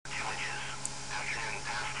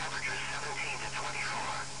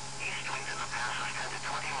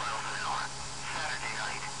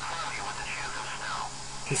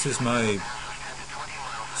This is my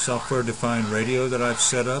software-defined radio that I've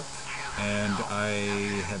set up, and I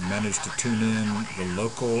have managed to tune in the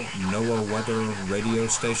local NOAA weather radio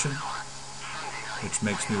station, which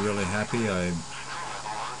makes me really happy. I've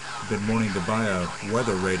been wanting to buy a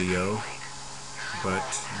weather radio,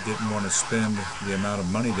 but didn't want to spend the amount of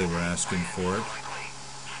money they were asking for it.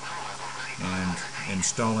 And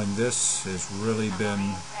installing this has really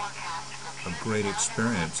been a great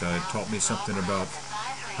experience. It taught me something about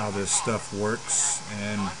how this stuff works,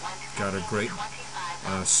 and got a great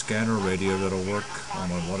scanner radio that'll work on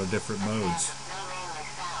a lot of different modes.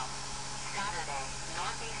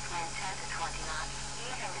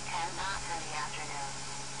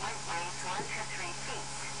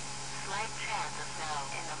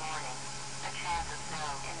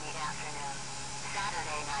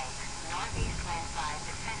 Saturday night, northeast wind 5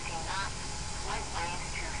 to 15 knots, wind waves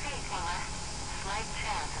 2 feet or less, slight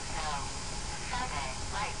chance of snow. Sunday,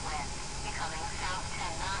 light winds, becoming south 10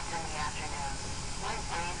 knots in the afternoon.